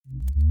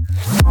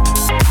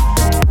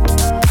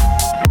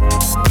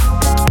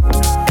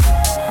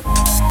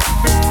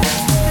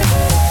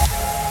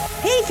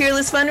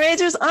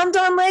Greetings, fundraisers. I'm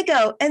Dawn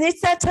Lego, and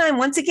it's that time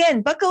once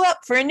again. Buckle up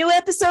for a new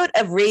episode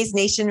of Raise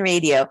Nation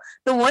Radio,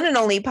 the one and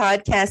only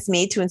podcast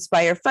made to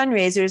inspire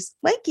fundraisers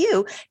like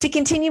you to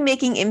continue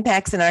making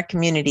impacts in our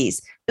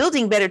communities,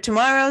 building better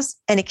tomorrows,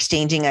 and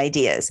exchanging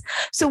ideas.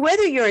 So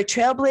whether you're a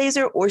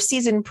trailblazer or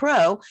seasoned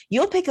pro,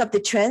 you'll pick up the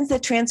trends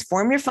that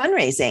transform your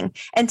fundraising.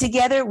 And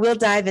together, we'll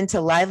dive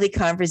into lively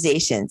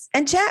conversations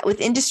and chat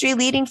with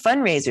industry-leading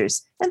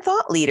fundraisers and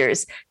thought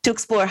leaders to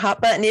explore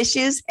hot-button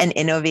issues and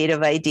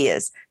innovative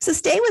ideas. So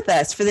stay with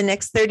us for the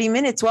next 30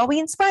 minutes while we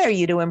inspire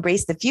you to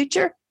embrace the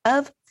future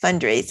of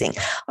fundraising.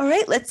 All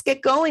right, let's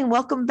get going.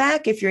 Welcome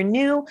back. If you're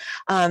new,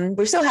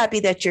 we're so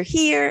happy that you're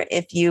here.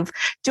 If you've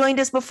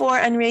joined us before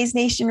on Raise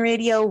Nation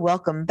Radio,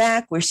 welcome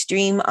back. We're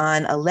streamed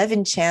on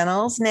 11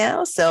 channels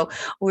now. So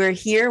we're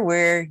here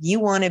where you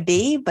want to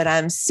be, but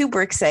I'm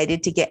super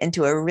excited to get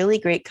into a really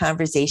great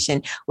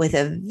conversation with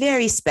a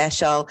very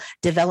special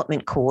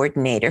development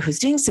coordinator who's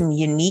doing some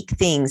unique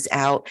things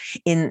out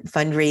in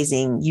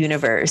fundraising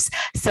universe.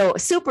 So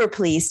super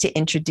pleased to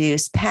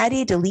introduce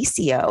Patty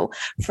Delicio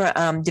for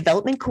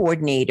Development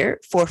Coordinator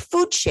for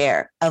Food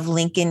Share of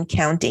Lincoln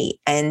County.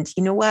 And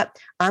you know what?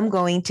 I'm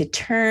going to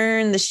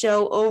turn the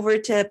show over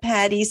to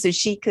Patty so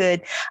she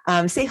could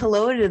say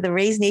hello to the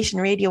Raise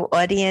Nation Radio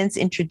audience,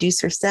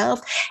 introduce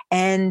herself,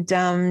 and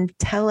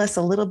tell us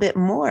a little bit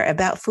more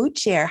about Food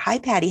Share. Hi,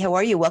 Patty. How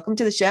are you? Welcome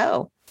to the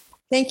show.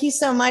 Thank you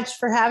so much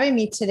for having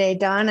me today,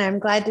 Dawn. I'm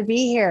glad to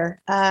be here.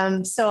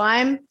 So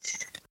I'm,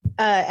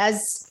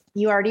 as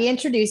you already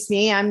introduced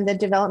me, I'm the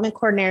development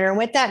coordinator. And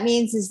what that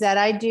means is that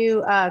I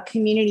do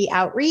community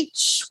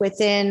outreach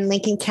within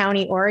Lincoln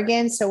County,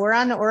 Oregon. So we're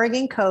on the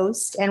Oregon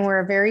coast and we're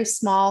a very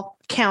small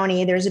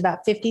county. There's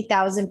about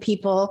 50,000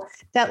 people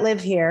that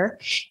live here.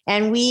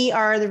 And we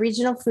are the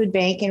regional food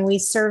bank and we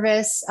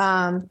service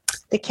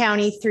the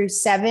county through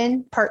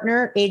 7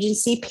 partner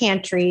agency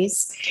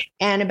pantries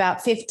and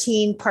about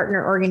 15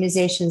 partner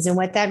organizations. And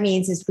what that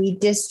means is we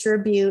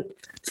distribute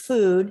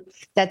food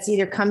that's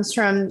either comes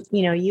from,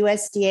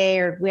 USDA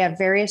or we have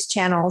various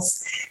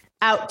channels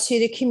out to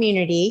the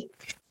community,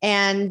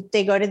 and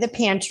they go to the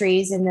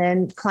pantries and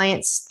then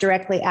clients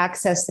directly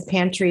access the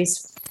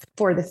pantries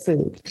for the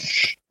food.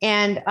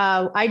 And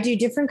I do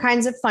different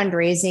kinds of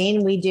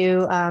fundraising. We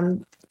do,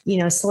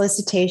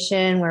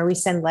 solicitation where we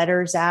send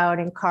letters out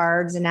and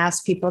cards and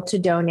ask people to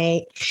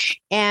donate.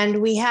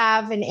 And we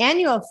have an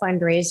annual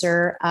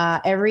fundraiser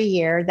every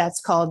year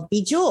that's called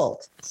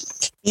Bejeweled.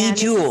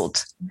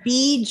 Bejeweled.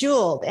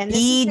 Bejeweled. And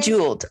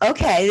Bejeweled.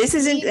 Okay. This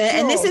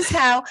is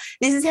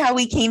how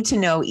we came to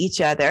know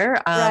each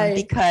other. Right.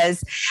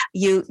 Because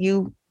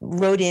you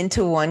wrote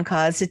into One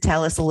Cause to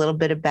tell us a little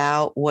bit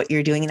about what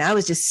you're doing. And I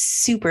was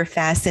just super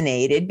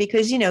fascinated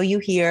because, you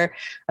hear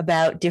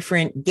about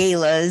different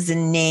galas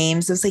and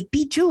names. I was like,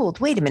 Bejeweled.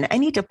 Wait a minute. I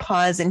need to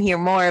pause and hear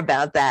more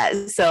about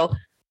that. So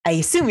I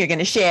assume you're going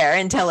to share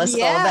and tell us all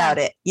about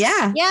it.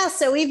 Yeah. Yeah.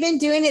 So we've been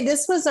doing it.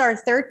 This was our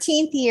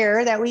 13th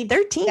year that we've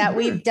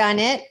done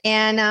it.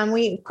 And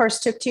we, of course,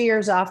 took 2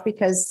 years off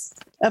because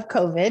of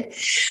COVID.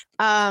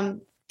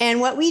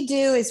 And what we do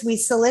is we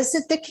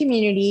solicit the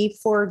community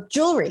for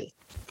jewelry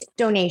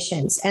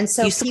donations. And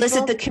so you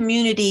solicit the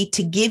community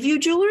to give you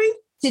jewelry?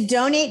 To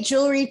donate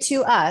jewelry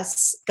to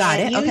us. Got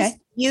it. Okay.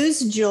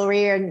 Use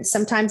jewelry, and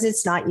sometimes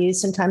it's not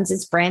used, sometimes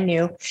it's brand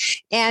new.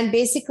 And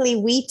basically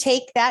we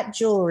take that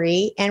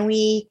jewelry and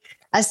we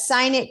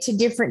assign it to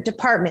different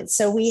departments.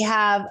 So we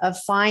have a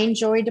fine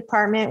jewelry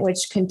department,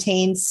 which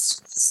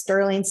contains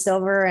sterling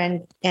silver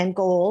and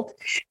gold.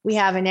 We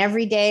have an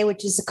everyday,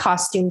 which is a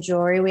costume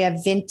jewelry. We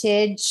have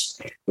vintage,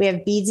 we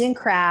have beads and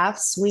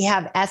crafts, we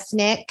have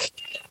ethnic,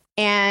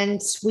 and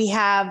we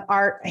have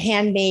art,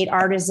 handmade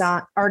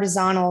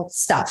artisanal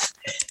stuff.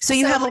 So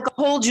you have like a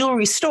whole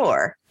jewelry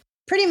store.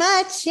 Pretty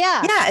much,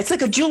 yeah. Yeah, it's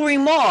like a jewelry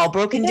mall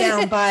broken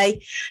down by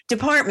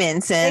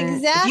departments. And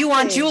exactly. If you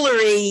want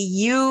jewelry,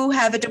 you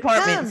have a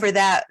department for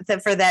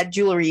that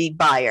jewelry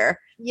buyer.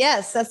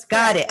 Yes, that's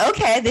got it.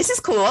 Okay, this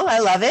is cool. I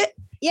love it.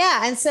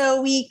 Yeah, and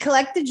so we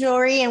collect the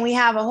jewelry, and we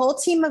have a whole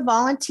team of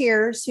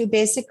volunteers who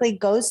basically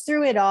goes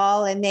through it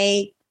all, and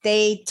they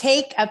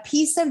take a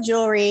piece of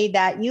jewelry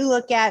that you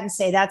look at and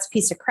say, that's a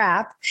piece of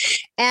crap.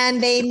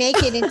 And they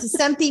make it into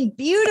something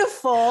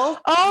beautiful.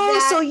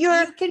 Oh, so you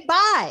can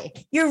buy.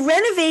 You're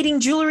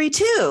renovating jewelry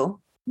too.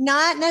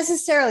 Not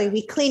necessarily.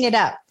 We clean it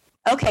up.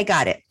 Okay.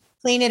 Got it.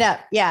 Clean it up.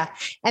 Yeah.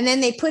 And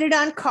then they put it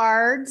on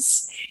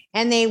cards,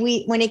 and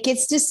when it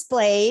gets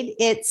displayed,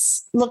 it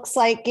looks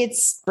like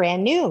it's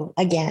brand new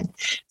again.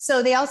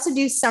 So they also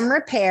do some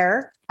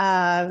repair.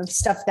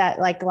 Stuff that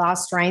like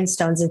lost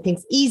rhinestones and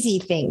things, easy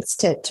things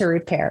to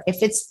repair.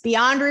 If it's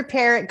beyond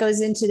repair, it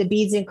goes into the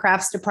beads and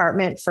crafts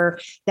department for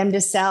them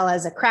to sell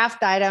as a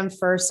craft item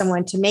for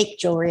someone to make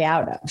jewelry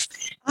out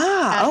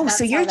of.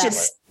 So you're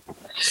just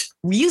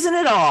using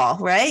it all,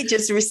 right?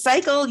 Just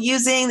recycle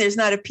using, there's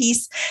not a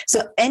piece.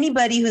 So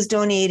anybody who's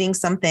donating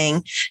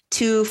something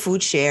to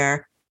Food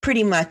Share,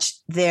 pretty much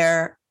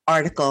their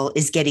article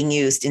is getting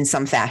used in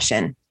some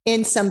fashion.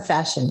 in some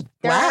fashion.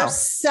 There are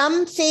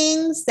some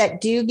things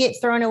that do get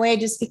thrown away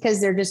just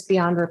because they're just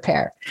beyond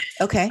repair.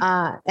 Okay.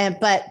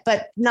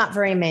 But not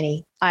very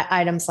many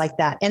items like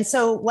that. And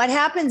so what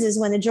happens is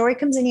when the jewelry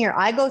comes in here,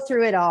 I go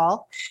through it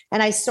all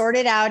and I sort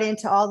it out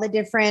into all the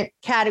different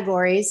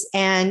categories.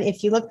 And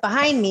if you look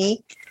behind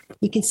me,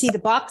 you can see the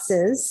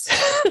boxes.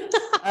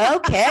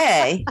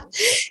 Okay.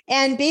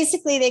 And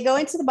basically they go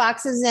into the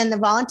boxes and the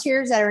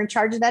volunteers that are in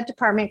charge of that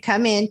department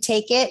come in,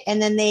 take it,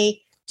 and then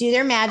they do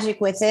their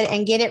magic with it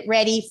and get it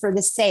ready for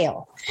the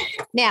sale.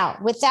 Now,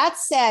 with that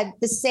said,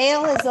 the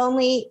sale is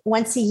only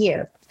once a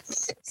year.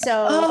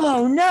 So,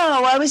 oh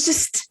no, I was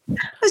just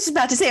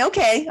about to say,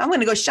 okay, I'm going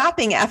to go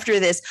shopping after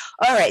this.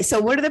 All right.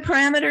 So what are the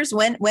parameters?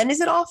 When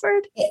is it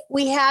offered?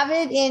 We have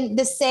it in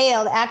the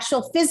sale. The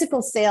actual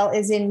physical sale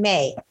is in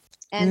May.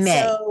 And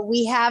so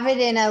we have it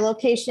in a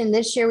location.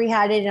 This year we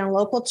had it in a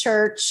local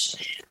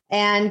church,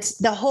 and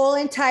the whole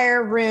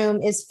entire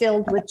room is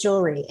filled with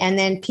jewelry. And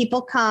then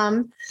people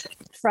come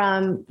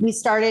we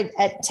started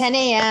at 10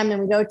 a.m.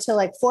 and we go till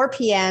like 4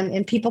 p.m.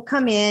 and people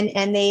come in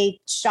and they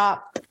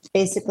shop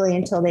basically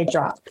until they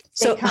drop.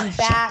 They come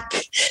back,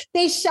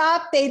 they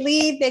shop, they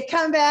leave, they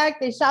come back,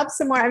 they shop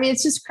some more. I mean,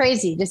 it's just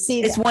crazy to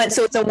see.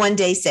 So it's a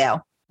 1-day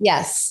sale.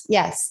 Yes.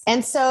 Yes.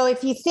 And so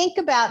if you think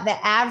about the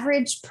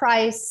average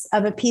price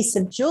of a piece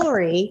of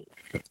jewelry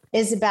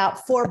is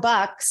about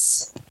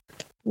 $4,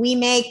 we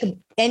make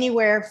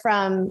anywhere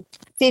from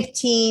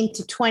 $15,000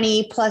 to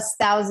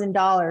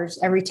 $20,000+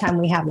 every time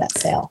we have that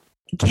sale.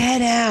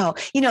 Get out.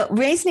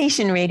 Raise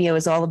Nation Radio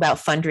is all about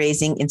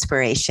fundraising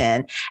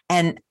inspiration.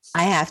 And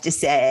I have to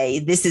say,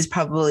 this is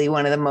probably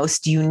one of the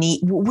most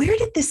unique. Where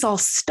did this all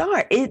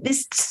start? This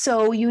is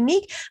so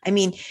unique. I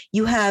mean,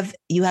 you have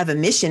a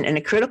mission and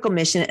a critical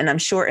mission, and I'm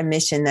sure a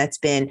mission that's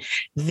been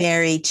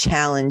very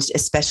challenged,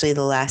 especially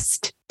the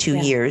last 2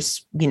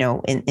 years,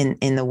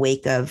 in the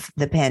wake of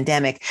the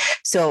pandemic.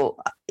 So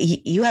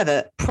you have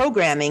a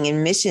programming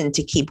and mission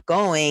to keep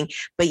going,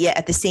 but yet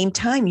at the same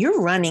time,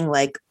 you're running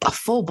like a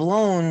full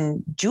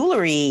blown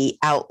jewelry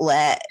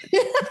outlet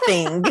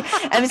thing.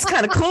 And it's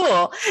kind of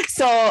cool.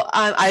 So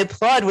I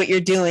applaud what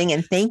you're doing,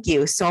 and thank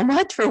you so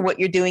much for what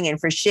you're doing and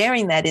for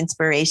sharing that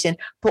inspiration.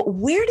 But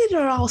where did it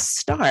all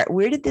start?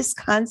 Where did this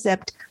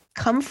concept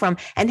come from,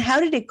 and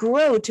how did it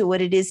grow to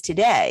what it is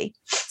today?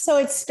 So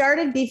it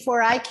started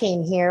before I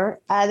came here.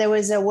 There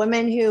was a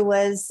woman who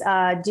was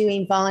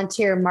doing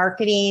volunteer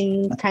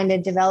marketing kind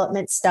of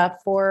development stuff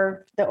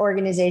for the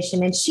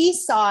organization, and she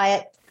saw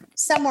it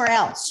somewhere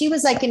else. She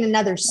was like in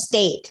another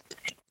state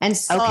and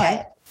saw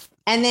it,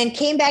 and then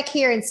came back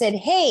here and said,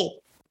 "Hey,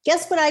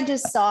 guess what I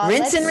just saw?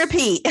 Rinse and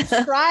repeat.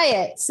 Try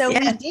it." So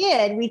we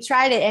did. We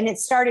tried it, and it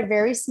started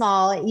very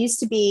small. It used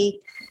to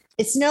be.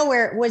 It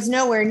was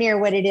nowhere near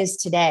what it is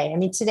today. I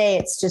mean, today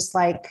it's just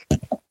like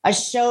a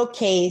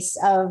showcase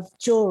of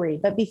jewelry.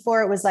 But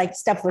before, it was like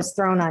stuff was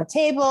thrown on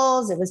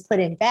tables. It was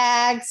put in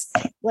bags,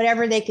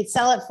 whatever they could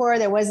sell it for.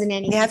 There wasn't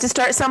any. You have to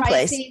start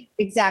someplace. Pricing.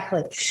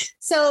 Exactly.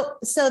 So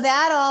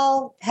that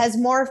all has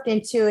morphed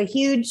into a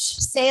huge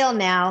sale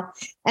now.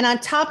 And on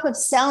top of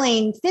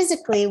selling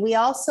physically, we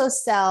also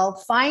sell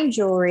fine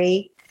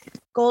jewelry,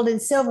 gold and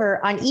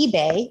silver, on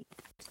eBay.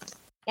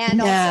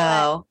 And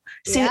also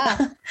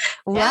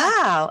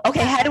wow.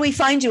 Okay. How do we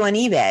find you on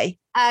eBay?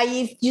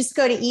 You just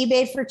go to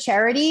eBay for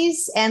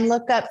charities and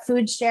look up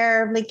Food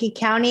Share of Lincoln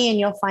County, and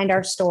you'll find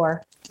our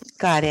store.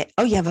 Got it.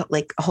 Oh, you have a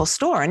whole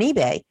store on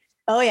eBay.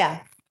 Oh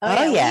yeah.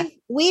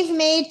 We've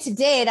made to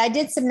date. I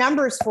did some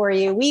numbers for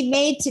you. We've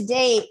made to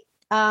date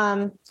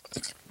over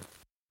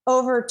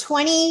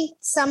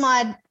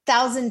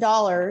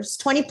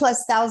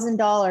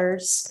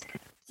 $20,000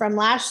 from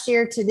last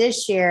year to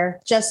this year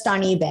just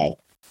on eBay.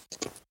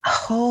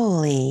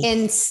 Holy.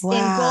 In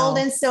gold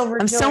and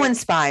silver I'm jewelry. So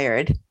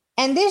inspired.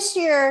 And this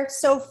year,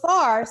 so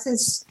far,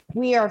 since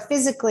we are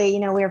fiscal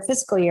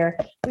year,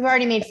 we've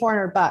already made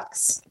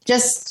 $400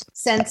 just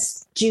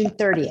since June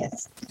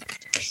 30th.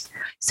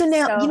 So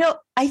now,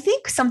 I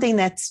think something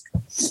that's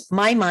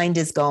my mind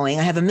is going,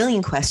 I have a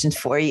million questions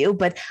for you,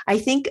 but I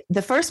think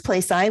the first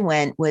place I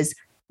went was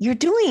you're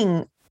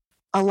doing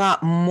a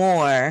lot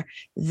more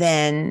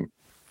than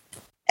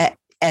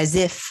as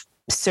if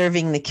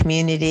serving the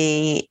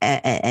community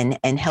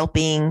and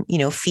helping,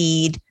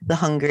 feed the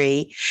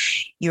hungry.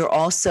 You're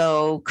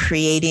also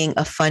creating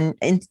a fun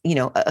and,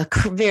 a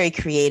very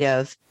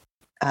creative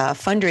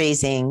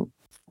fundraising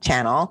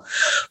channel,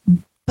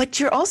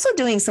 but you're also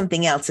doing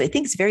something else that I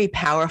think is very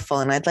powerful.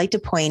 And I'd like to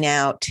point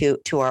out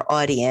to our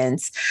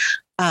audience,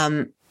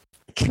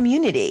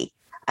 community.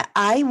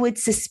 I would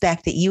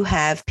suspect that you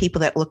have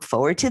people that look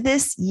forward to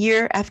this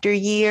year after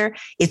year.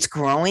 It's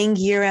growing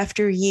year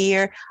after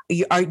year.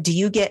 Do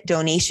you get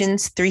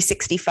donations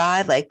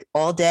 365, like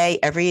all day,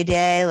 every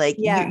day? Like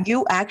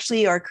you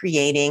actually are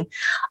creating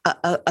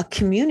a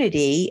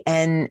community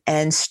and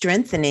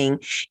strengthening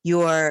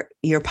your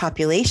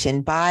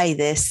population by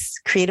this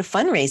creative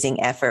fundraising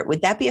effort.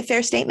 Would that be a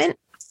fair statement?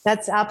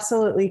 That's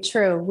absolutely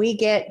true. We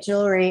get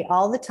jewelry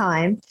all the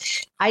time.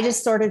 I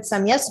just sorted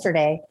some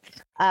yesterday.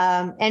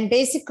 And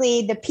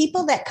basically the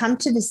people that come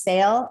to the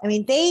sale, I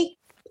mean,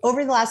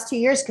 over the last 2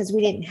 years, because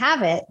we didn't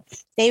have it,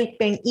 they've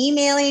been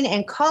emailing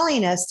and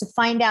calling us to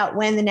find out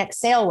when the next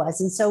sale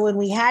was. And so when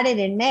we had it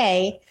in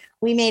May,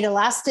 we made a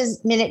last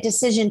minute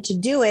decision to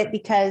do it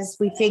because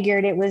we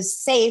figured it was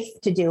safe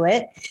to do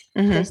it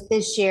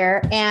this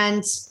year.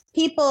 And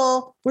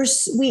people were,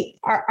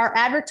 our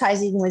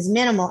advertising was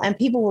minimal, and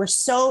people were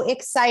so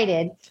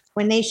excited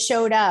when they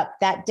showed up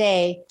that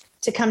day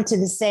to come to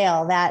the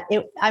sale that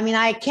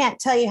I can't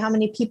tell you how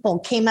many people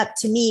came up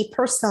to me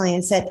personally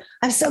and said,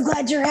 I'm so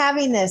glad you're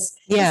having this.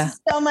 Yeah. This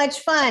is so much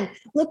fun.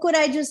 Look what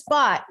I just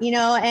bought, and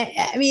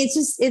I mean,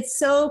 it's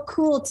so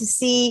cool to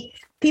see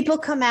people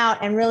come out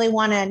and really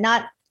want to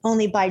not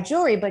only buy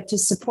jewelry, but to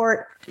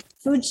support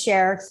Food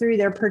Share through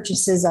their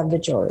purchases of the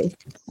jewelry.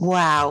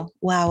 Wow.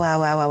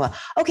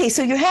 Okay.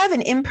 So you have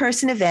an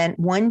in-person event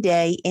one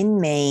day in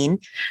May.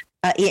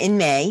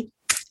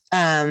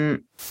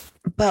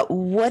 But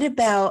what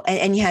about,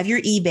 and you have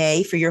your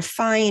eBay for your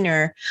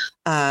finer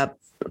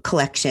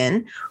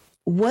collection.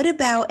 What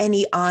about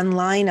any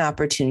online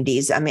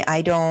opportunities? I mean,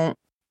 I don't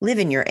live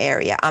in your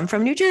area. I'm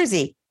from New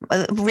Jersey.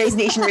 Raise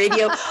Nation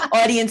Radio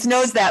audience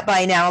knows that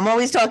by now. I'm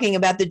always talking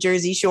about the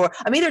Jersey Shore.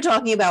 I'm either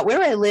talking about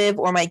where I live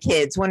or my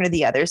kids, one or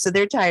the other. So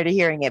they're tired of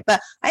hearing it.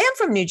 But I am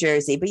from New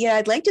Jersey. But yeah,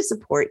 I'd like to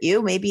support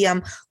you. Maybe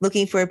I'm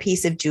looking for a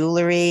piece of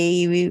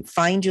jewelry.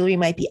 Fine jewelry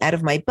might be out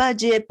of my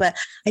budget, but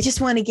I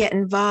just want to get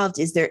involved.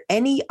 Is there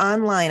any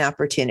online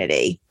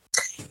opportunity?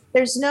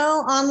 There's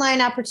no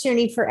online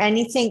opportunity for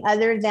anything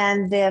other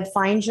than the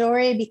fine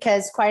jewelry,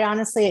 because quite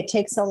honestly, it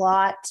takes a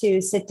lot to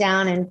sit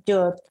down and do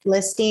a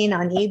listing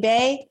on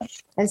eBay.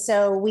 And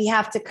so we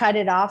have to cut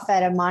it off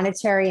at a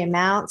monetary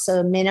amount.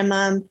 So a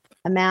minimum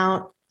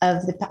amount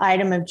of the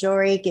item of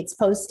jewelry gets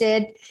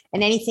posted,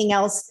 and anything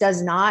else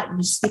does not,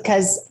 just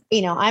because,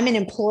 I'm an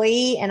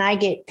employee and I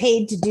get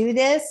paid to do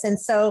this. And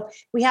so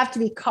we have to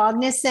be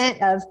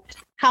cognizant of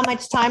how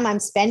much time I'm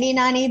spending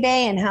on eBay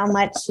and how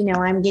much,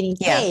 I'm getting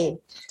paid.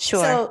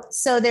 Sure.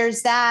 So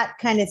there's that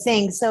kind of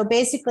thing. So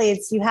basically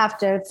you have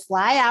to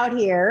fly out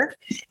here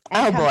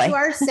and come to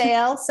our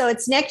sale. So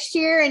it's next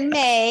year in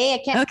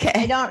May.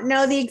 I don't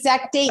know the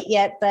exact date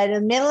yet, but in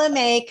the middle of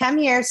May, come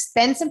here,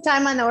 spend some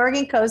time on the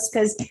Oregon coast,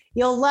 because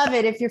you'll love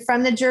it. If you're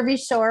from the Jersey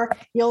Shore,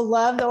 you'll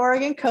love the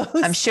Oregon coast.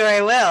 I'm sure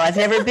I will. I've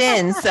never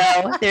been,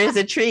 so there's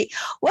a treat.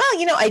 Well,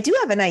 I do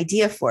have an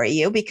idea for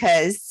you,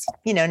 because,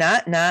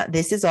 not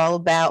this is all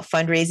about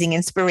fundraising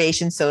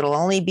inspiration. So it'll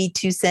only be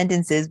 2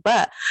 sentences,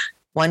 but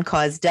One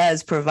Cause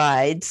does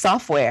provide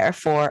software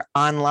for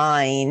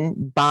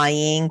online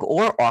buying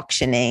or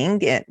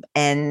auctioning,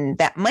 and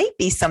that might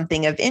be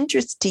something of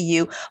interest to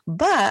you.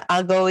 But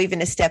I'll go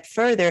even a step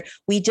further.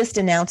 We just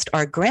announced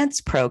our grants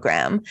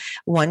program.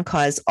 One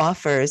Cause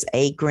offers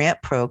a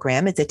grant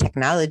program. It's a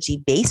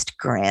technology-based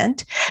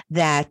grant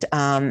that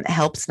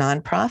helps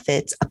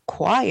nonprofits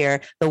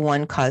acquire the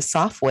One Cause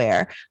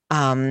software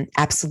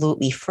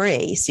absolutely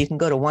free. So you can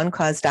go to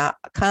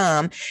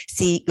onecause.com,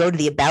 go to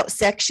the About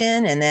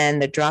section, and then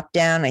the drop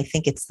down, I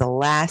think it's the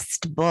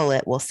last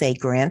bullet, will say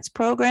grants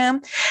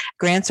program.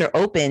 Grants are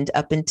opened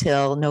up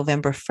until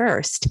November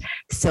 1st.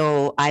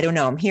 So I don't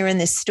know, I'm hearing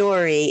this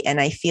story and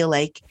I feel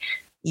like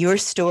your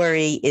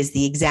story is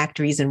the exact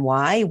reason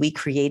why we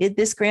created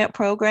this grant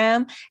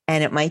program.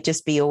 And it might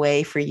just be a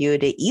way for you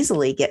to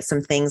easily get some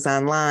things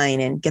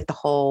online and get the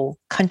whole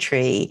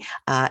country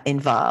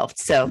involved.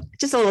 So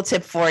just a little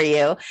tip for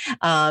you.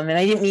 And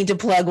I didn't mean to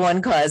plug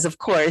One Cause, of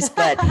course,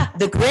 but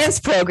the grants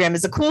program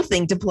is a cool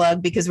thing to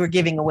plug because we're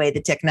giving away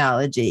the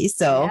technology.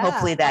 So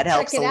hopefully that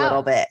helps a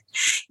little bit.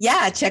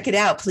 Yeah, check it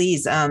out,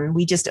 please.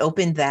 We just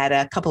opened that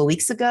a couple of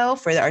weeks ago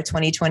for our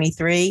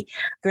 2023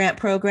 grant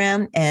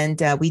program.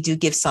 And we do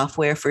give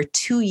software for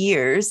 2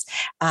 years,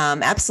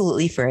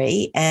 absolutely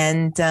free.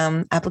 And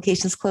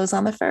applications close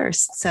on the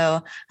 1st.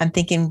 So I'm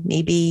thinking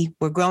maybe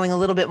we're growing a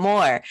little bit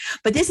more.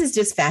 But this is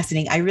just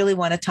fascinating. I really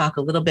want to talk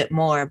a little bit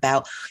more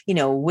about,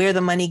 where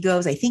the money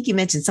goes. I think you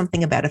mentioned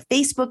something about a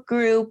Facebook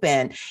group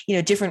and,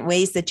 different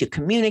ways that you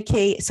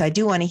communicate. So I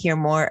do want to hear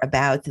more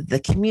about the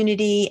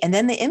community and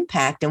then the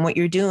impact and what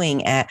you're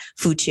doing at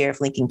Food Share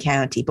of Lincoln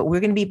County. But we're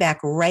going to be back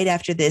right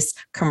after this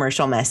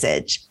commercial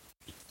message.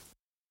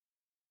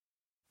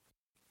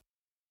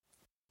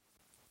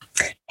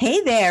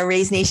 Hey there,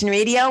 Raise Nation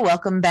Radio.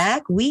 Welcome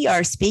back. We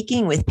are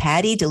speaking with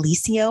Patty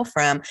Delicio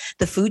from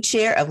the Food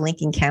Share of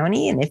Lincoln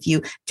County. And if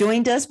you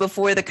joined us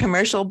before the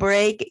commercial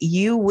break,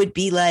 you would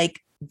be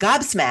like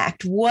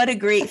gobsmacked. What a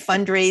great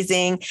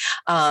fundraising,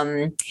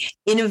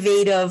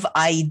 innovative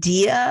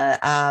idea.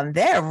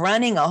 They're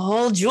running a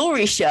whole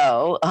jewelry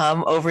show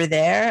over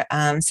there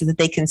so that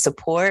they can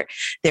support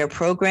their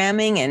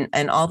programming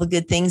and all the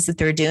good things that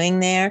they're doing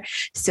there.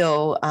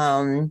 So,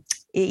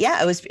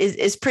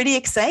 it's pretty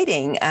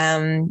exciting.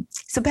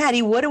 So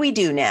Patty, what do we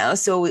do now?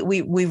 So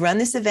we run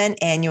this event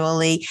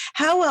annually.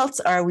 How else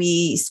are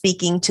we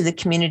speaking to the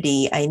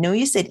community? I know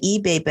you said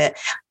eBay, but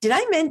did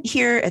I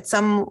hear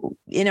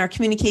in our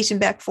communication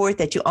back forth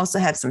that you also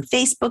have some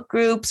Facebook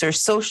groups or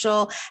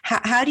social?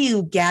 How do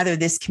you gather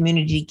this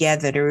community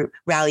together to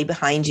rally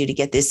behind you to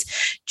get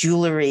this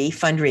jewelry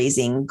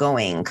fundraising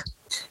going?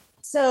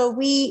 So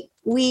we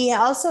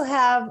also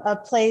have a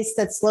place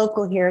that's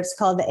local here. It's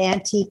called the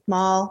Antique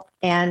Mall,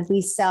 and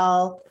we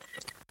sell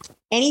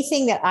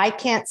anything that I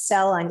can't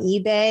sell on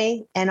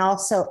eBay, and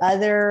also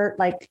other,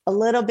 like a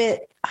little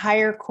bit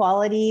higher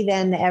quality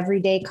than the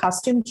everyday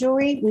costume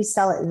jewelry. We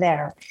sell it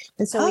there.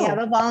 And so we have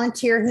a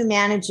volunteer who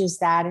manages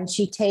that, and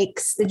she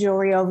takes the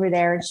jewelry over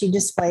there and she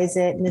displays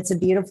it, and it's a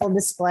beautiful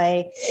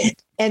display.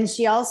 And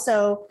she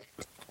also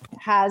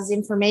has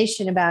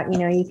information about,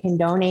 you can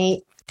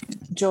donate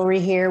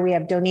jewelry here. We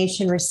have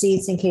donation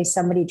receipts in case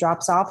somebody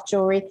drops off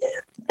jewelry.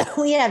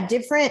 We have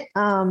different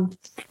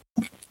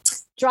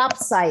drop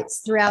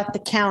sites throughout the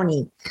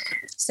county.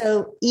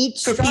 So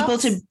each for people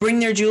to bring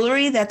their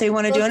jewelry that they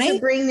want to donate. To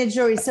bring the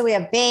jewelry. So we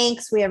have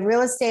banks, we have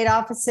real estate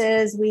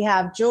offices, we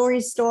have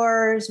jewelry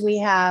stores, we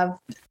have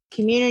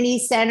community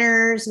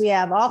centers, we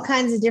have all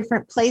kinds of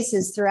different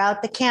places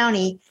throughout the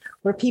county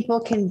where people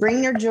can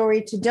bring their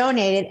jewelry to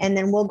donate it, and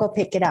then we'll go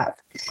pick it up.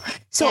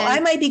 So I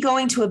might be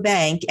going to a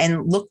bank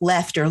and look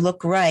left or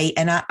look right,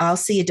 and I'll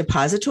see a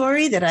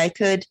depository that I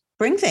could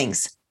bring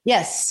things.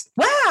 Yes.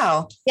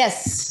 Wow.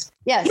 Yes.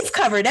 You've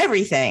covered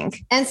everything.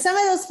 And some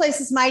of those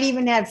places might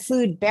even have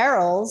food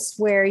barrels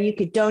where you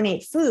could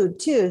donate food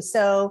too.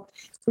 So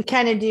we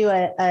kind of do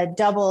a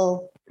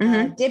double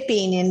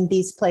dipping in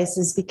these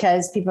places,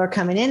 because people are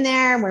coming in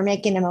there and we're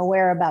making them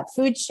aware about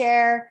food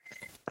share,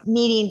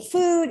 needing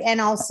food,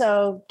 and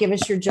also give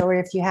us your jewelry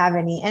if you have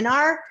any. And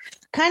our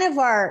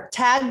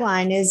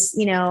tagline is,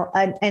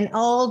 an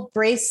old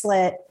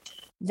bracelet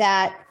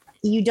that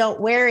you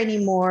don't wear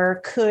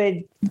anymore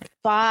could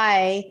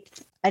buy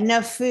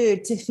enough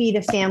food to feed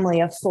a family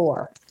of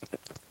 4.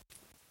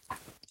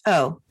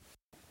 Oh,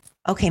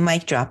 okay.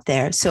 Mic drop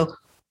there. So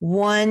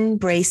one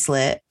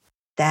bracelet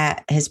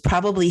that is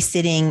probably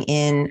sitting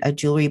in a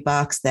jewelry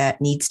box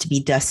that needs to be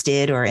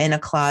dusted, or in a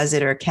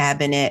closet or a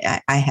cabinet.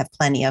 I have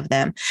plenty of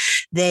them.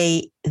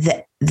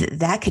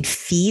 That could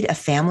feed a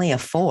family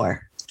of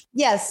 4.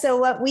 Yes. So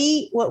what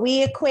we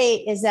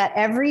equate is that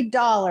every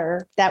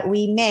dollar that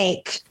we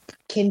make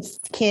is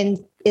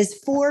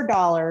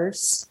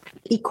 $4,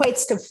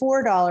 equates to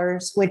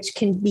 $4, which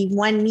can be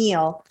one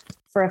meal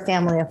for a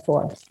family of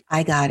 4.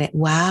 I got it.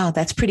 Wow.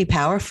 That's pretty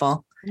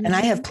powerful. Mm-hmm. And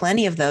I have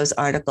plenty of those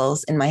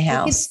articles in my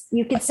house.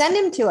 You could send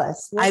them to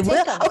us. I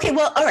will. Okay.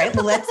 Well, all right.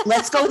 Well,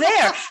 let's go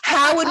there.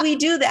 How would we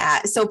do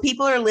that? So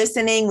people are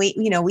listening.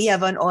 We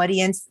have an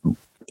audience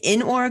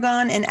in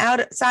Oregon and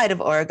outside of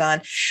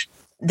Oregon.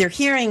 They're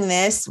hearing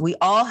this. We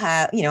all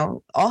have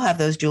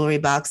those jewelry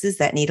boxes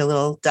that need a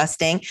little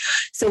dusting.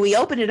 So we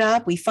open it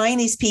up, we find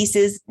these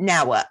pieces.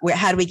 Now what?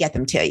 How do we get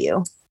them to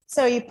you?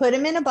 So you put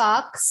them in a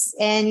box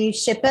and you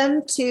ship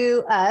them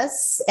to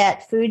us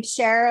at Food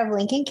Share of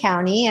Lincoln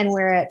County. And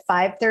we're at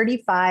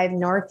 535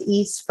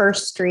 Northeast 1st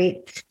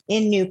Street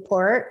in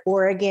Newport,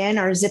 Oregon.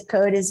 Our zip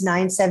code is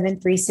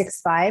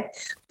 97365.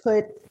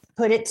 Put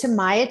it to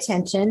my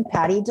attention,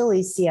 Patty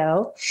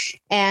Delicio,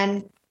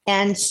 and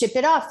ship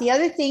it off. The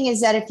other thing is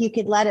that if you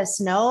could let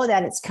us know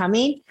that it's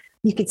coming,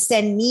 you could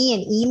send me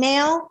an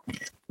email,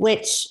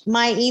 which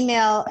my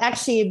email,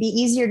 actually it'd be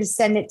easier to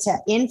send it to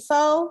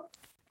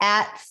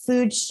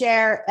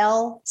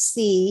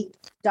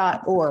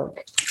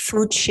info@foodsharelc.org.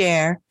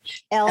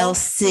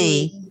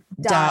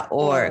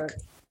 Foodsharelc.org.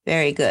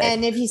 Very good.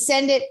 And if you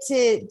send it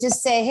to,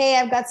 just say, hey,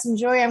 I've got some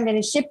jewelry I'm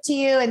going to ship to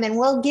you. And then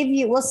we'll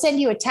send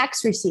you a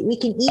tax receipt. We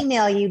can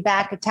email you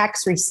back a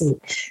tax receipt,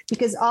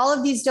 because all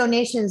of these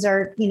donations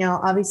are,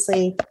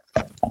 obviously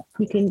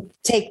you can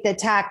take the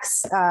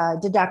tax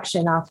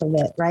deduction off of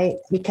it, right?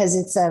 Because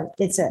it's a.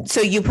 So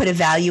you put a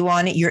value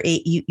on it. You're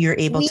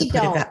able to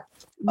put it.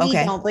 We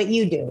don't, but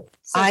you do.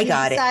 So I if you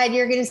got decide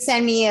you're going to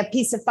send me a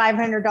piece of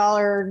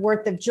 $500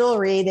 worth of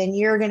jewelry, then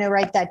you're going to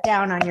write that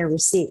down on your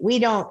receipt. We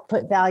don't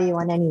put value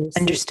on any receipts.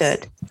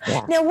 Understood.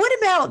 Yeah. Now, what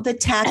about the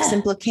tax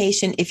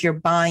implication if you're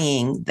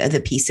buying the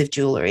piece of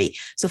jewelry?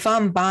 So if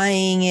I'm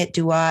buying it,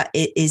 am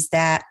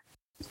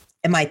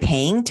I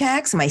paying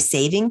tax? Am I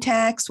saving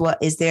tax?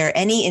 Is there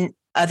any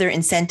other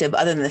incentive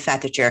other than the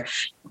fact that you're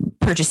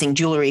purchasing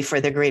jewelry for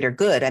the greater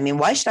good? I mean,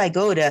 why should I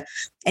go to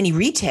any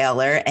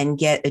retailer and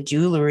get a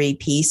jewelry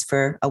piece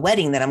for a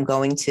wedding that I'm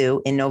going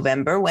to in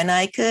November when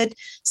I could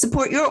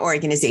support your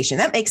organization?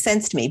 That makes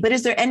sense to me. But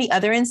is there any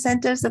other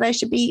incentives that I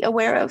should be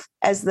aware of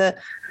as the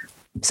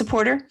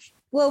supporter?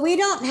 Well, we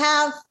don't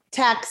have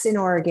tax in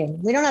Oregon.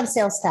 We don't have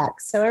sales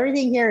tax. So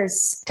everything here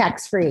is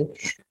tax free.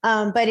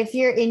 But if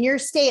you're in your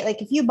state,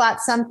 like if you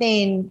bought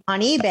something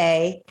on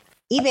eBay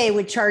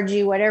would charge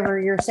you whatever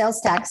your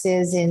sales tax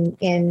is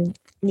in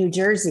New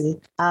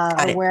Jersey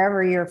or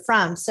wherever you're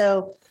from.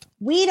 So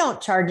we don't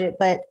charge it,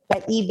 but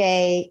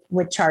eBay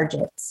would charge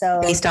it.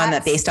 So based on the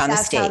state.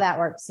 That's how that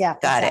works. Yeah.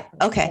 Got exactly.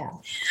 it. Okay. Yeah.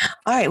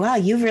 All right. Wow.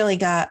 You've really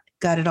got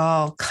it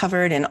all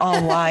covered and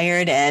all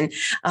wired, and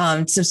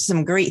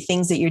some great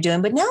things that you're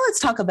doing. But now let's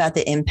talk about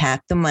the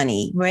impact, the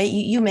money, right?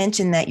 You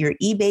mentioned that your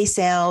eBay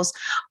sales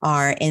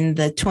are in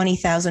the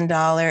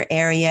 $20,000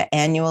 area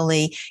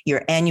annually.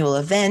 Your annual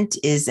event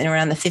is in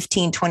around the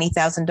 $15,000,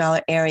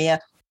 $20,000 area.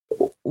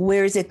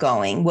 where is it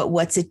going?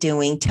 What's it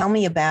doing? Tell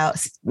me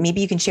about,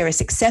 maybe you can share a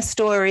success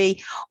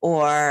story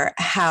or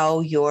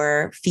how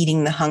you're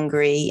feeding the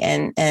hungry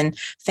and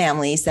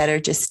families that are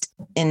just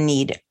in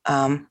need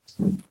a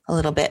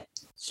little bit.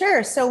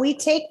 Sure. So we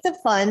take the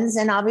funds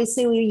and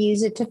obviously we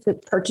use it to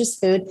purchase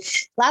food.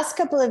 Last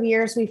couple of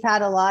years, we've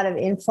had a lot of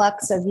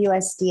influx of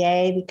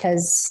USDA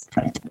because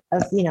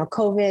of,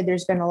 COVID.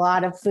 There's been a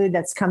lot of food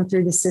that's come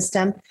through the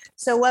system.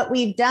 So what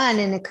we've done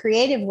in a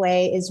creative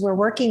way is we're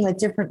working with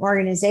different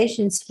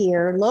organizations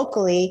here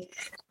locally,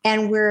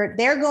 and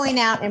they're going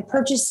out and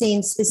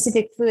purchasing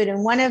specific food.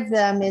 And one of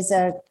them is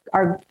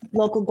our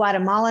local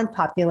Guatemalan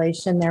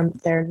population.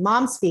 They're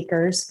mom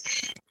speakers.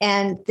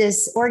 And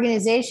this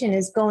organization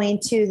is going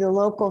to the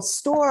local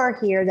store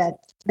here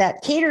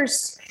that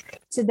caters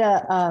to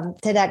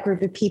that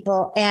group of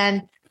people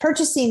and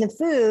purchasing the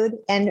food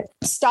and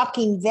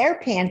stocking their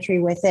pantry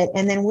with it.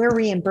 And then we're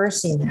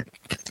reimbursing them.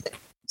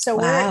 So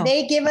wow.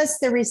 They give us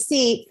the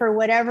receipt for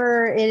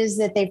whatever it is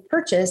that they've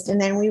purchased, and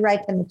then we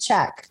write them a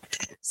check.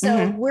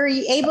 So we're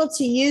able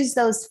to use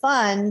those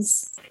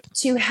funds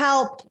to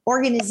help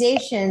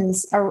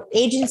organizations or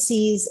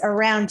agencies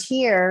around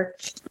here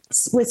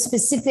with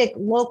specific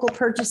local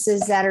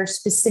purchases that are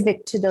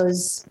specific to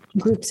those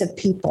groups of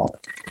people.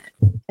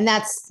 And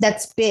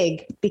that's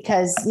big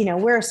because,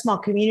 we're a small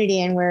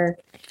community and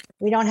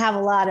we don't have a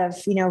lot of,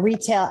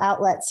 retail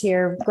outlets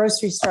here,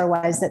 grocery store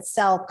wise, that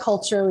sell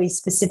culturally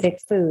specific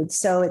foods.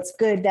 So it's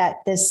good that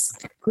this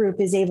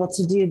group is able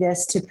to do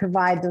this to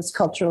provide those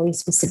culturally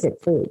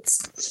specific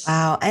foods.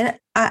 Wow. And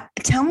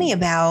tell me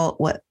about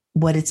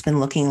what it's been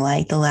looking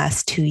like the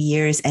last 2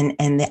 years and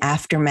the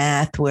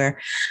aftermath, where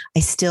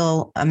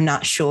I'm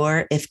not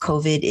sure if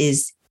COVID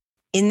is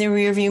in the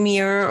rearview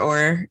mirror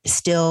or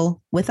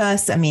still with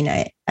us. I mean,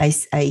 I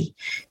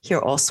hear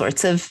all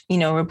sorts of,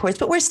 reports,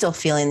 but we're still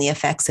feeling the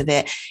effects of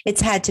it.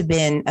 It's had to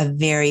been a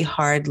very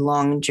hard,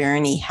 long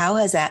journey. How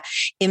has that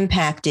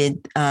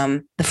impacted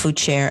the food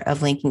share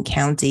of Lincoln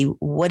County?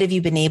 What have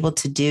you been able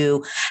to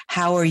do?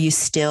 How are you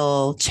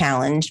still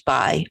challenged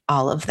by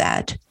all of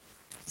that?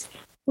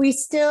 We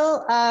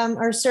still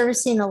are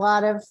servicing a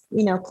lot of,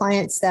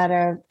 clients that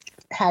are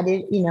had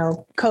it,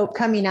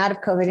 coming out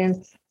of COVID,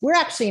 and we're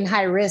actually in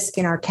high risk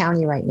in our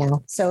county right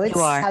now. So it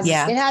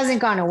hasn't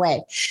gone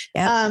away.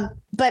 Yep.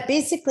 But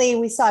basically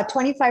we saw a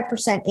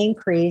 25%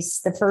 increase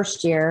the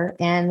first year,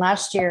 and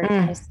last year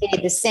it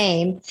stayed the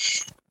same.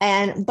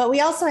 But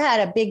we also had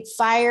a big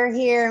fire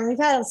here, and we've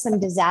had some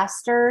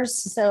disasters.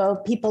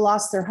 So people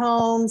lost their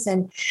homes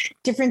and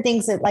different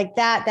things like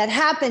that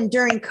happened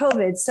during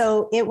COVID.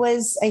 So it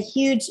was a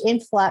huge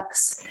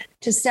influx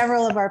to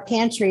several of our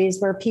pantries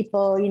where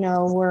people,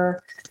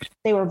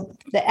 they were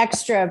the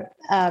extra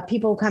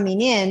people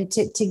coming in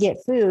to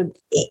get food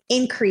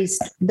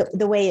increased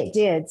the way it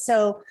did.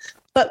 So,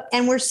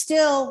 and we're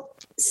still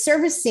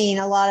servicing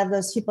a lot of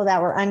those people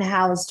that were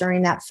unhoused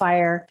during that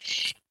fire,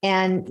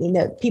 and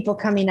people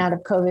coming out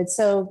of COVID.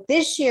 So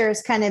this year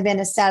has kind of been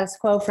a status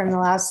quo from the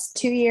last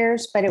 2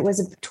 years, but it was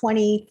a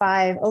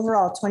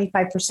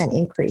 25%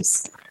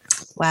 increase.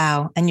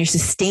 Wow. And you're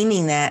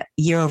sustaining that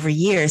year over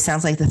year.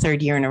 Sounds like the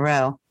third year in a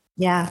row.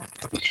 Yeah.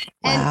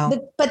 And wow.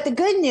 But the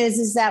good news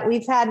is that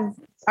we've had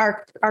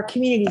our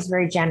community is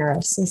very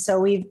generous. And so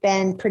we've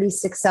been pretty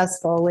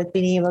successful with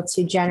being able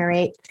to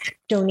generate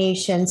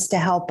donations to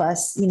help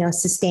us,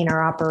 sustain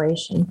our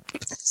operation.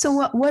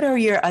 So what are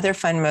your other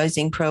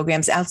fundraising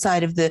programs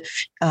outside of the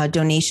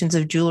donations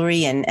of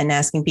jewelry and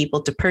asking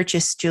people to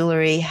purchase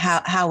jewelry?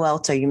 How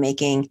else are you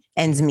making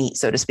ends meet,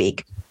 so to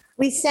speak?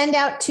 We send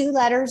out 2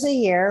 letters a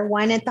year,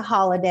 one at the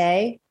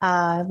holiday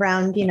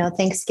around,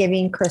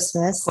 Thanksgiving,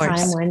 Christmas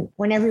time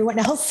when everyone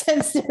else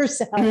sends theirs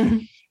out. Mm-hmm.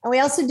 And we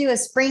also do a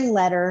spring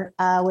letter,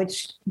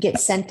 which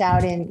gets sent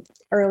out in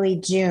early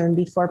June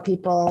before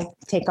people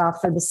take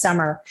off for the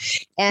summer.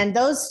 And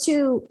those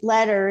 2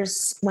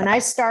 letters, when I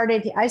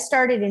started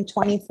in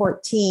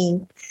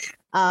 2014,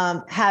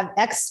 have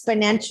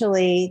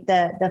exponentially,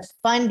 the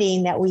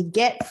funding that we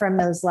get from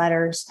those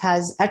letters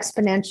has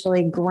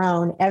exponentially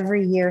grown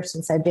every year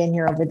since I've been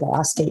here over the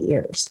last 8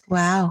 years.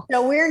 Wow.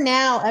 So we're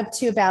now up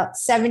to about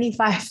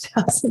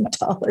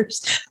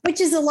 $75,000,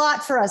 which is a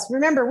lot for us.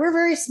 Remember, we're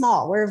very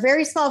small. We're a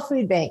very small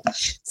food bank.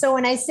 So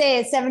when I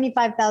say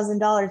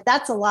 $75,000,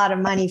 that's a lot of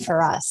money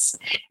for us.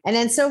 And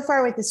then so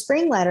far with the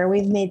spring letter,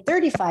 we've made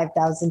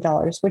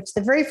 $35,000, which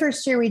the very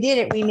first year we did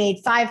it, we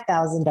made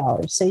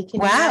 $5,000. So you can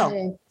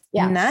imagine.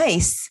 Yeah.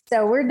 Nice.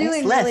 So we're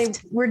doing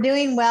we're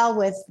doing well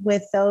with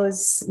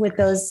those.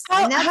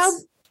 How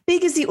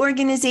big is the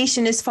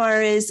organization as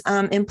far as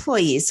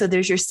employees? So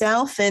there's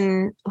yourself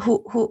and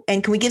who,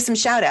 and can we give some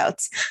shout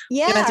outs?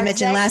 Yeah. You don't have to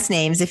mention last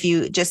names. If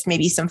you just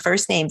maybe some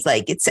first names,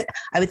 I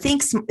would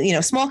think,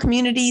 small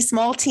community,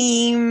 small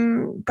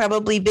team,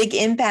 probably big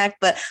impact,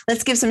 but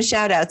let's give some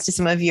shout outs to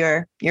some of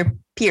your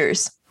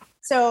peers.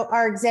 So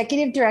our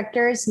executive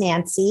director is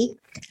Nancy.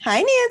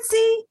 Hi,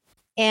 Nancy.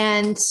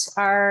 And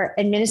our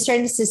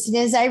administrative assistant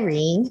is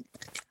Irene.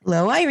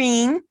 Hello,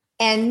 Irene.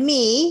 and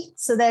me.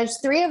 So there's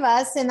three of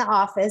us in the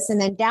office. And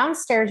then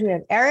downstairs, we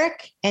have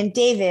Eric and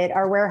David,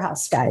 our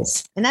warehouse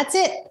guys. And that's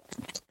it.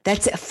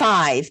 That's it.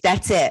 5.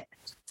 That's it.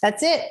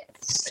 That's it.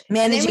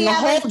 Managing a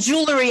whole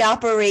jewelry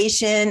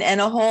operation and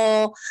a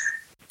whole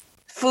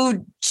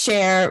food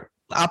share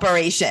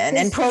operation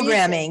and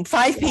programming.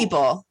 5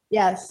 people.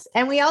 Yes.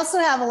 And we also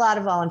have a lot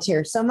of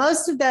volunteers. So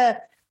most of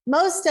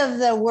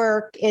the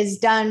work is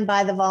done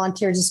by the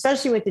volunteers,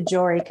 especially with the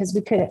jewelry, because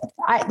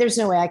there's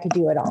no way I could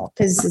do it all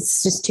because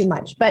it's just too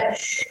much.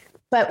 But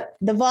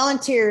the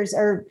volunteers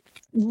are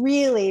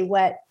really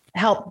what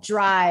help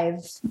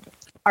drive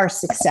our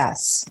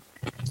success.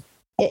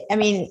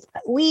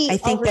 I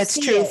think that's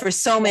true for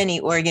so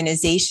many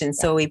organizations.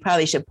 So we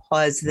probably should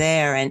pause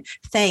there and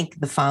thank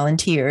the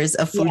volunteers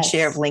of Food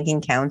Share of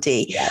Lincoln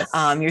County. Yes.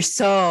 You're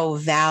so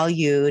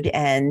valued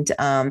and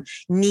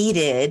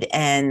needed.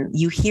 And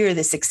you hear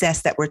the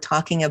success that we're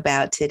talking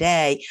about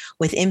today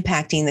with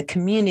impacting the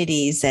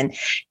communities and,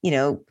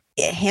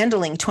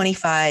 handling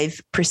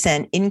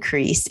 25%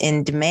 increase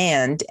in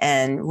demand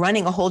and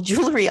running a whole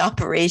jewelry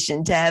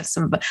operation to have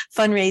some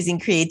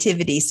fundraising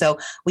creativity. So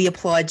we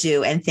applaud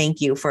you and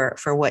thank you for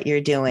what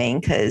you're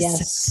doing,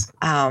 because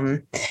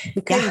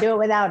we couldn't do it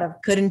without them.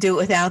 Couldn't do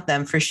it without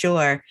them, for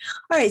sure.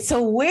 All right.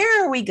 So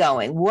where are we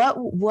going?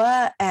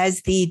 What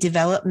as the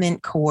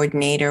development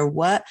coordinator,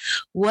 what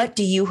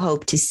do you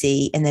hope to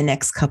see in the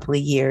next couple of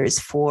years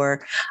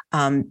for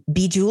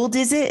Bejeweled?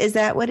 Is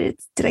that what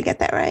it's, did I get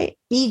that right?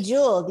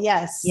 Bejeweled,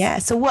 yes. Yeah.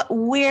 So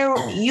where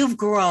you've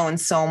grown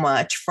so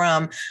much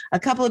from a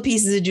couple of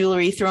pieces of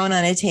jewelry thrown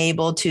on a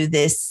table to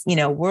this,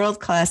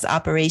 world-class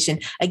operation.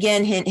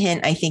 Again, hint,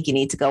 hint, I think you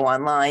need to go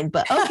online,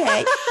 but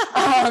okay.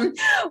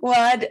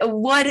 What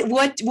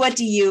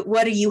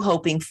are you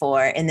hoping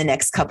for in the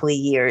next couple of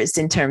years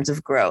in terms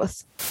of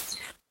growth?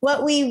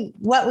 What we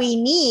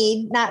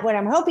need, not what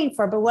I'm hoping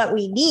for, but what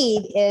we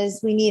need is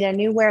we need a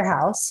new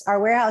warehouse. Our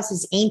warehouse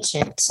is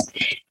ancient.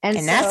 And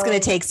so, that's going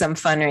to take some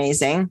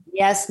fundraising.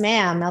 Yes,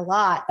 ma'am. A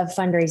lot of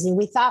fundraising.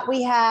 We thought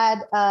we had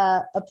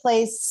a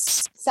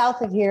place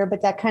south of here,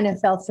 but that kind of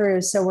fell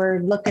through. So we're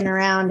looking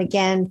around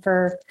again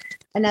for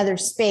another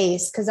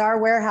space because our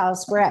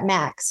warehouse, we're at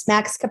max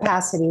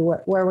capacity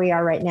where we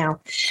are right now.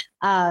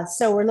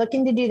 So we're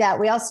looking to do that.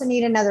 We also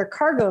need another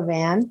cargo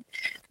van,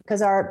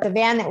 because the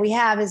van that we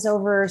have is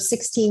over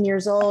 16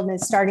 years old and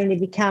it's starting to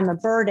become a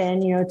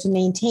burden, to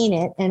maintain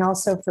it, and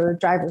also for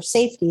driver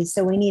safety.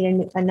 So we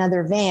need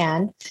another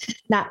van,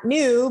 not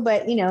new,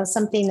 but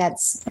something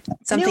that's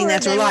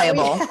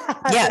reliable.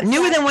 Yeah,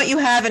 newer than what you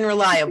have and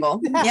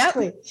reliable.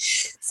 Exactly. Yep.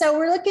 So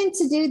we're looking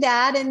to do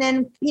that, and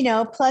then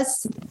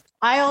plus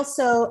I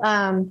also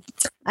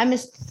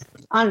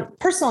on a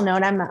personal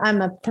note,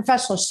 I'm a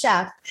professional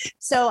chef.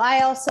 So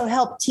I also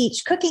help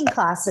teach cooking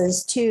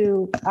classes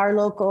to our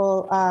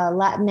local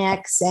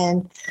Latinx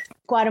and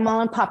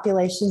Guatemalan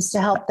populations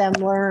to help them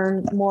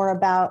learn more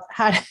about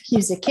how to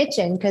use a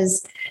kitchen,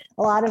 because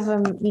a lot of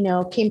them,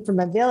 came from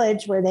a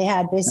village where they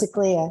had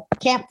basically a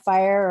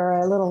campfire or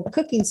a little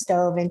cooking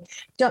stove and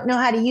don't know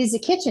how to use a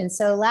kitchen.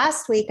 So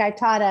last week I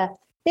taught a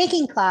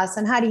baking class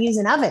on how to use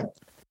an oven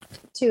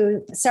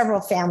to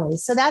several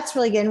families. So that's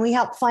really good. And we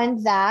help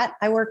fund that.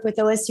 I work with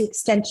OSU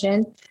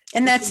Extension.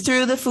 And that's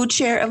through the Food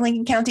Share of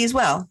Lincoln County as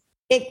well.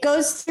 It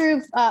goes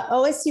through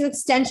OSU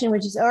Extension,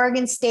 which is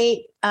Oregon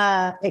State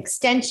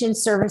Extension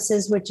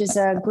Services, which is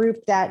a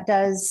group that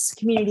does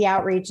community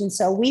outreach. And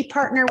so we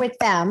partner with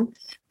them.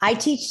 I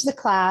teach the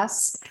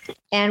class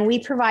and we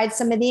provide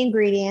some of the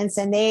ingredients,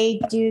 and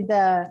they do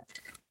the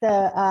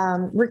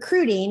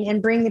recruiting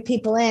and bring the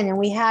people in. And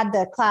we had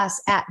the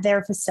class at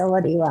their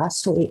facility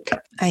last week.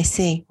 I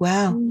see.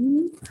 Wow.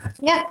 Mm-hmm.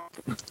 Yeah.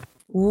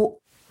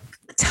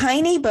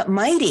 Tiny but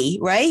mighty,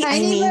 right?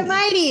 But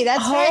mighty.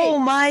 That's right. Oh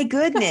my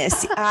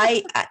goodness.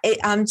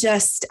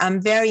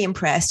 I'm very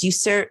impressed. You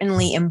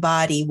certainly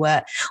embody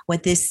what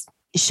this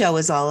show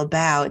is all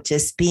about,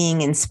 just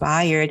being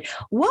inspired.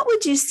 What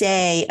would you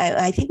say?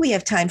 I think we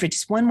have time for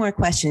just one more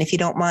question, if you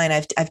don't mind.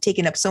 I've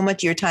taken up so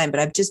much of your time, but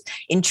I'm just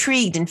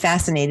intrigued and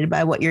fascinated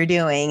by what you're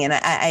doing. And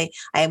I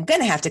am going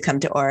to have to come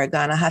to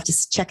Oregon. I'll have to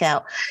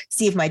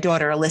see if my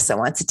daughter Alyssa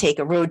wants to take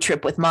a road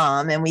trip with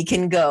mom, and we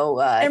can go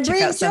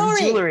check out some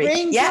jewelry.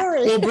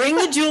 Jewelry. We'll bring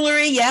the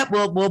jewelry. Yeah,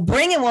 we'll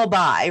bring and we'll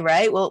buy.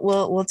 Right.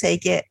 We'll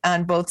take it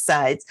on both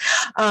sides.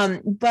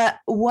 But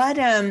what?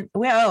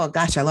 Oh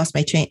gosh, I lost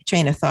my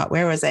train of thought.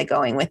 Where was I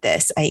going with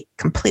this? I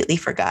completely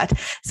forgot.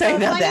 Sorry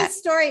about that.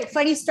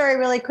 Funny story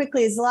really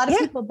quickly is a lot of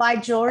people buy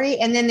jewelry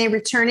and then they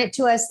return it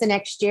to us the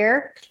next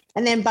year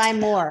and then buy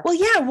more. Well,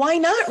 yeah, why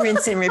not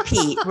rinse and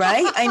repeat,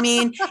 right? I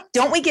mean,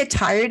 don't we get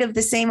tired of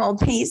the same old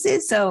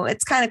pieces? So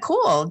it's kind of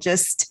cool.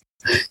 Just,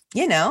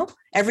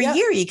 every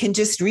year you can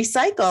just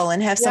recycle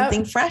and have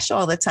something fresh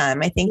all the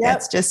time. I think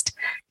that's just,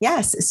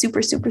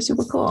 super, super,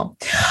 super cool.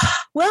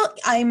 Well,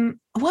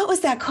 what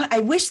was that? I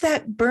wish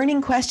that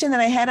burning question that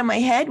I had in my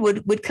head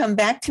would come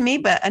back to me,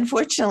 but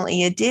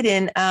unfortunately it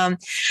didn't.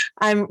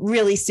 I'm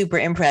really super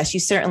impressed. You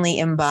certainly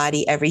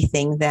embody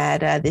everything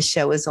that this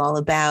show is all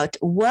about.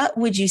 What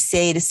would you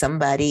say to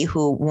somebody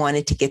who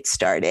wanted to get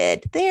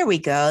started? There we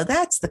go.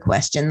 That's the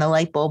question, the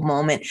light bulb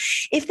moment.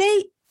 If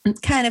they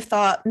kind of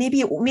thought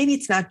maybe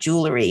it's not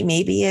jewelry,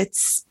 maybe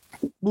it's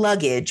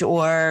luggage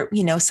or,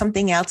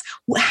 something else.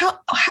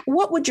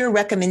 What would your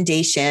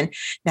recommendation,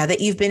 now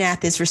that you've been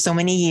at this for so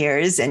many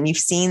years and you've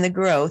seen the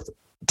growth,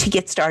 to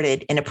get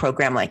started in a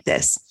program like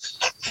this?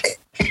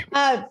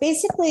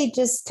 Basically,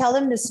 just tell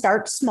them to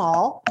start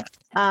small,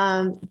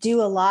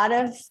 do a lot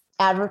of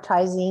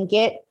advertising,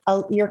 get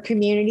your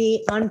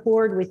community on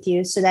board with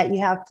you so that you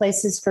have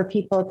places for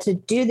people to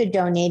do the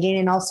donating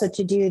and also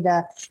to do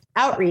the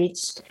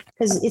outreach.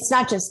 Because it's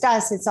not just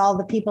us, it's all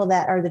the people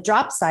that are the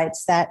drop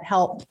sites that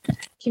help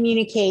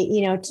communicate,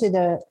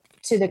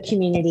 to the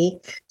community.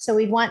 So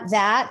we want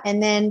that.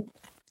 And then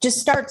just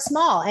start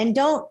small and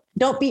don't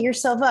beat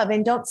yourself up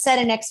and don't set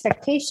an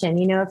expectation.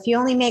 If you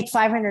only make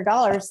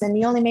 $500, then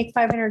you only make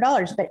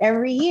 $500. But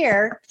every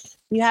year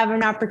you have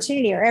an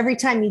opportunity, or every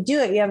time you do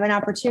it, you have an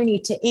opportunity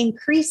to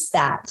increase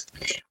that.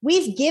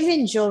 We've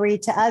given jewelry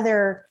to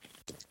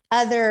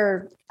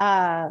other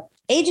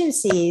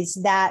agencies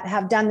that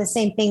have done the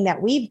same thing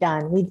that we've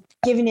done. We've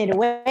given it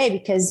away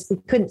because we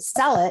couldn't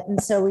sell it.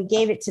 And so we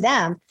gave it to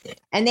them,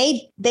 and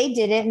they did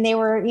it, and they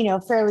were,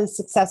 fairly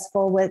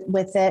successful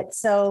with it.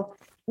 So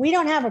we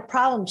don't have a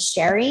problem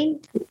sharing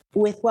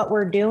with what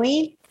we're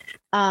doing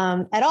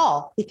at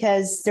all,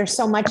 because there's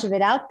so much of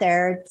it out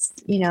there. It's,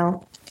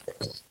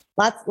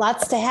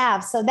 lots to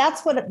have. So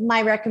that's what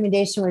my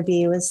recommendation would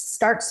be, was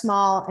start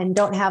small and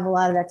don't have a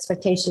lot of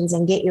expectations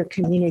and get your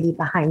community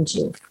behind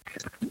you.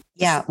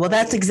 Yeah, well,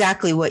 that's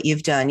exactly what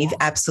you've done. You've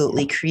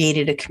absolutely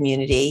created a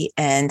community,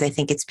 and I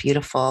think it's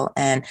beautiful.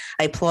 And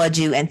I applaud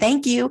you and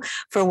thank you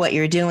for what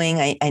you're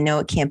doing. I know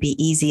it can't be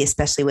easy,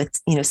 especially with,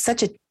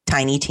 such a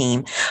tiny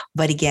team,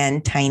 but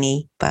again,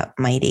 tiny but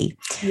mighty.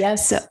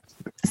 Yes.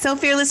 So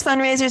Fearless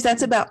Fundraisers,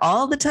 that's about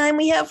all the time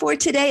we have for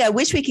today. I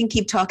wish we can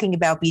keep talking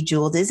about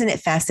Bejeweled. Isn't it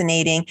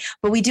fascinating?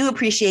 But we do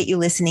appreciate you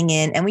listening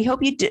in, and we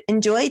hope you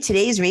enjoyed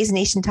today's Raise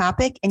Nation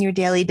topic and your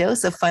daily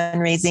dose of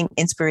fundraising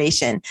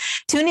inspiration.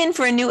 Tune in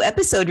for a new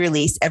episode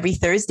release every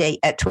Thursday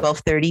at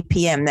 12:30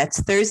 p.m.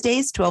 That's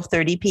Thursdays,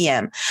 12:30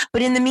 p.m.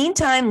 But in the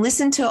meantime,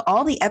 listen to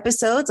all the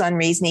episodes on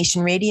Raise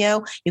Nation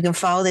Radio. You can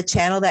follow the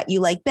channel that you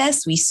like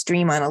best. We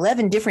stream on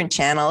 11 different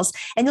channels,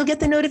 and you'll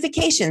get the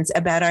notifications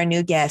about our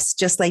new guests,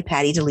 just like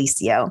Patty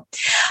Delisio.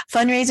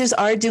 Fundraisers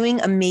are doing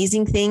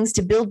amazing things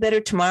to build better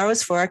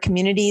tomorrows for our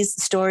communities.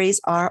 Stories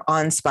are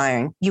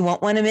awe-inspiring. You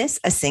won't want to miss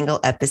a single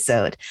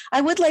episode.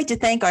 I would like to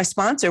thank our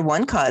sponsor,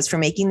 One Cause, for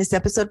making this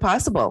episode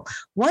possible.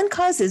 One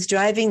Cause is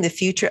driving the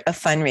future of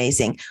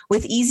fundraising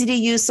with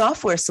easy-to-use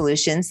software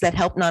solutions that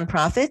help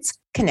nonprofits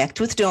connect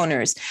with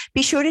donors.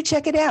 Be sure to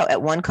check it out at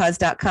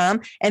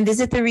onecause.com and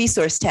visit the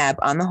resource tab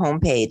on the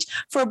homepage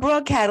for a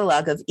broad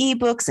catalog of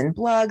ebooks and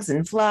blogs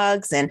and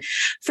vlogs and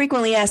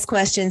frequently asked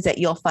questions that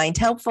you'll find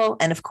helpful.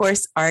 And of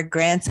course, our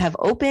grants have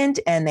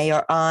opened and they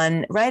are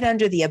on right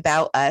under the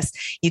About Us.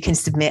 You can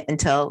submit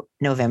until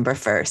November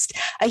 1st.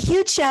 A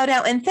huge shout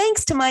out and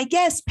thanks to my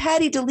guest,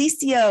 Patty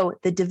Delisio,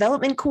 the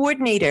development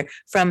coordinator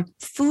from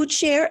Food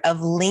Share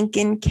of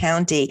Lincoln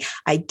County.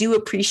 I do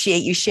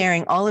appreciate you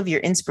sharing all of your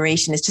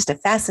inspiration. It's just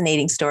a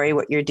fascinating story,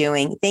 what you're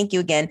doing. Thank you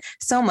again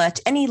so much.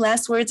 Any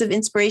last words of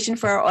inspiration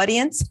for our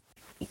audience?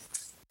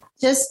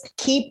 Just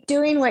keep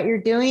doing what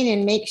you're doing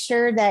and make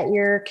sure that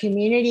your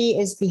community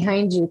is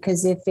behind you,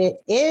 because if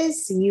it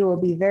is, you will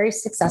be very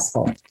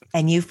successful.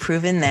 And you've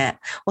proven that.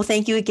 Well,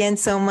 thank you again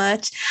so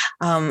much.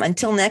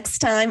 Until next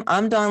time,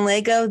 I'm Dawn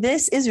Lego.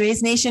 This is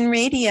Raise Nation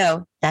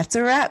Radio. That's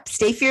a wrap.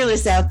 Stay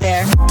fearless out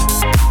there.